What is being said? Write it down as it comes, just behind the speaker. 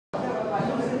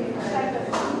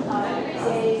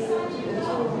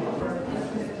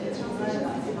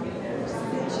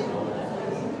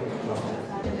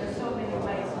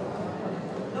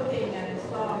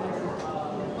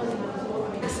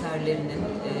eserlerinin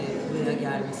buraya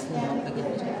gelmesi New York'a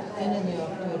gelecek. Yine New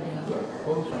York diyorum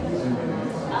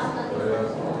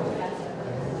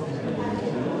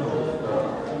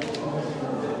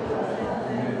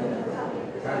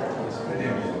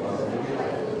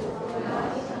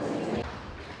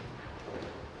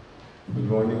Good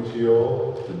morning to you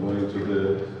all. Good morning to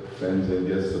the friends and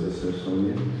guests of the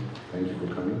Smithsonian. Thank you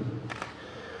for coming.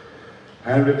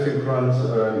 Handwritten Qurans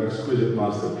are an exquisite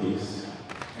masterpiece,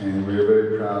 and we are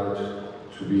very proud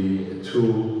to be a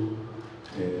tool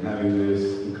in having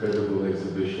this incredible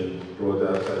exhibition brought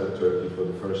outside of Turkey for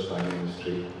the first time in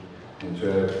history, and to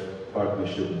have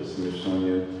partnership with the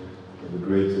Smithsonian, the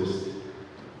greatest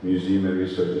museum and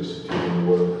research institute in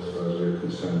the world as far as we're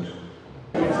concerned.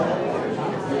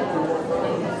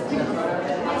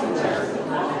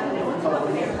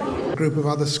 A group of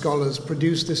other scholars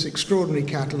produced this extraordinary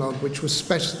catalogue, which was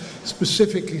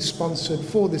specifically sponsored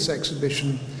for this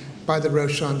exhibition by the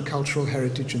Roshan Cultural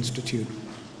Heritage Institute.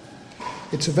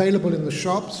 It's available in the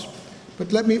shops,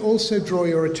 but let me also draw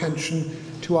your attention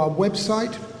to our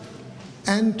website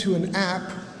and to an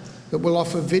app that will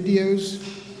offer videos,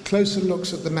 closer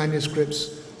looks at the manuscripts,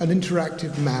 an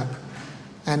interactive map,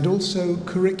 and also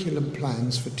curriculum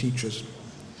plans for teachers.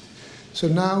 So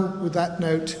now, with that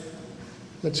note,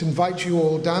 let's invite you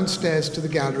all downstairs to the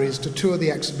galleries to tour the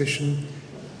exhibition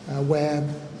where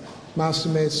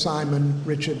Massumeh, Simon,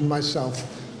 Richard and myself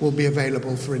will be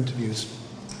available for interviews.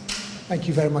 Thank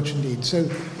you very much indeed. So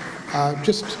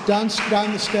just down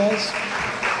the stairs.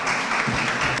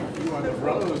 You are the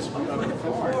rose, we are the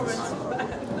thorns.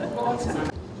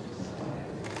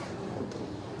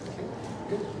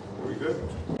 Very good.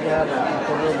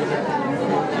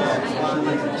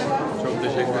 Çok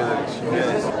teşekkür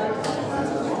ederiz.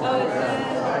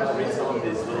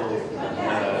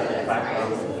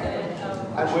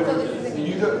 And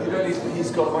you don't need,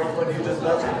 he's got a microphone, he just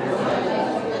does it.